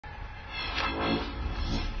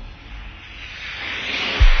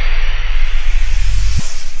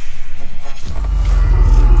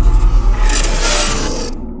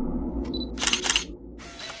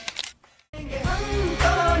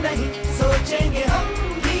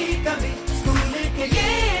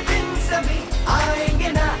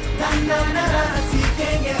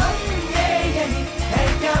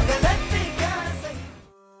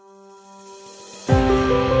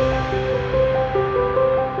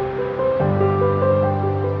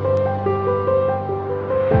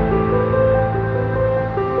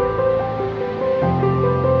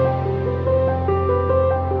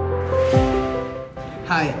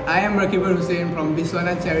Hi, I am Rakibur Hussain from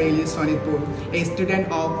Biswanath Chareli, Sonitpur, a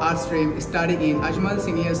student of art stream studying in Ajmal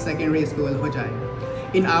Senior Secondary School, Hojai.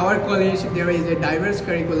 In our college, there is a diverse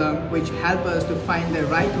curriculum which helps us to find the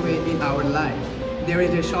right way in our life. There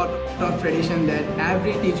is a sort of tradition that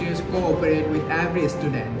every teacher cooperate with every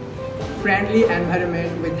student. Friendly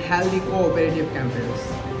environment with healthy cooperative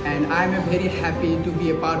campus. And I am very happy to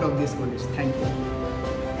be a part of this college. Thank you.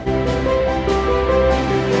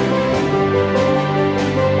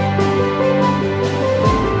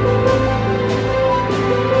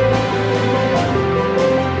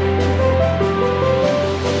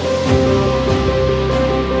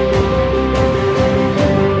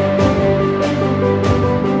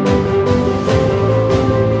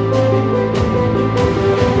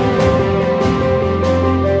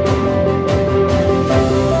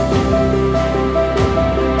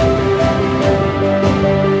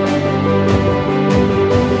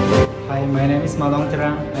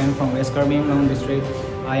 I am from West Long District.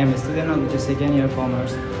 I am a student of the second year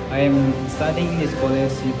commerce. I am studying in this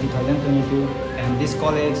college in 2022, and this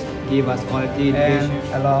college gives us quality education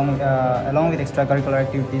along with extracurricular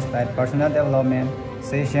activities like personal development,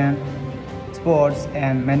 session, sports,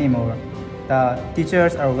 and many more. The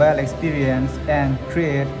teachers are well experienced and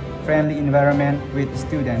create friendly environment with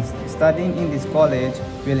students. Studying in this college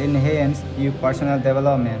will enhance your personal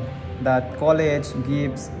development. That college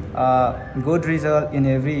gives a good result in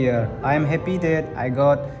every year. I am happy that I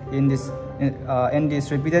got in this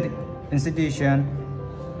reputed institution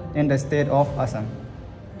in the state of Assam.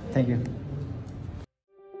 Thank you.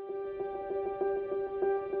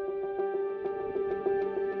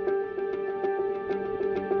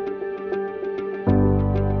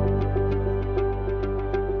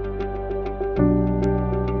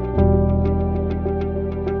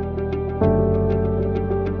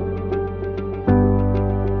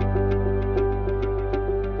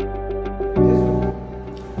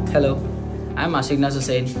 Hello, I am Ashignaz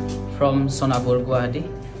Hussain from Sonapur, Guwahati,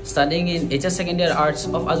 studying in HS Second Year Arts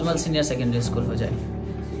of Ajmal Senior Secondary School, Hojai.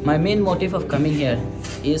 My main motive of coming here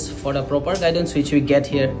is for the proper guidance which we get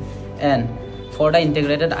here and for the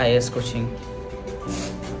integrated IAS coaching.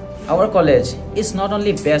 Our college is not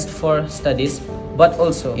only best for studies but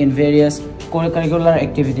also in various co-curricular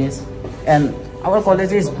activities, and our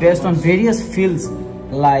college is based on various fields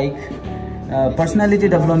like personality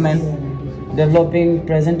development, developing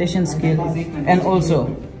presentation skill, and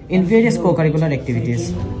also in various co-curricular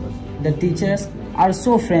activities. The teachers are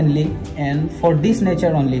so friendly, and for this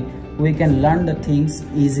nature only we can learn the things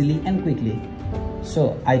easily and quickly.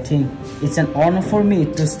 So I think it's an honor for me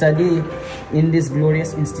to study in this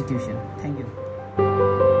glorious institution. Thank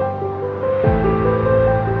you.